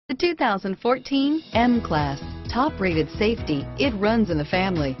The 2014 M-Class. Top-rated safety, it runs in the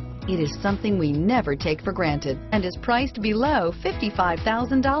family. It is something we never take for granted and is priced below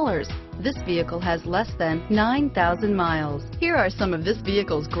 $55,000. This vehicle has less than 9,000 miles. Here are some of this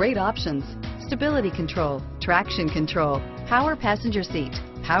vehicle's great options: stability control, traction control, power passenger seat,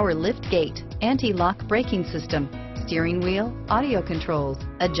 power liftgate, anti-lock braking system, steering wheel audio controls,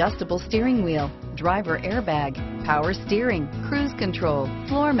 adjustable steering wheel, driver airbag, power steering, cruise control,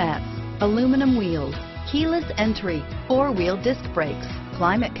 floor mats, aluminum wheels, keyless entry, four-wheel disc brakes,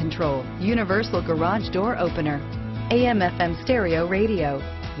 climate control, universal garage door opener, AM/FM stereo radio,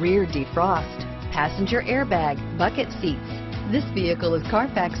 rear defrost, passenger airbag, bucket seats. This vehicle is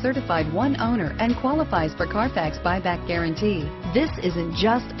Carfax certified one owner and qualifies for Carfax buyback guarantee. This isn't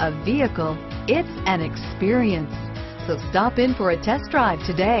just a vehicle, it's an experience. So stop in for a test drive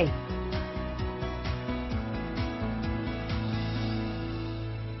today.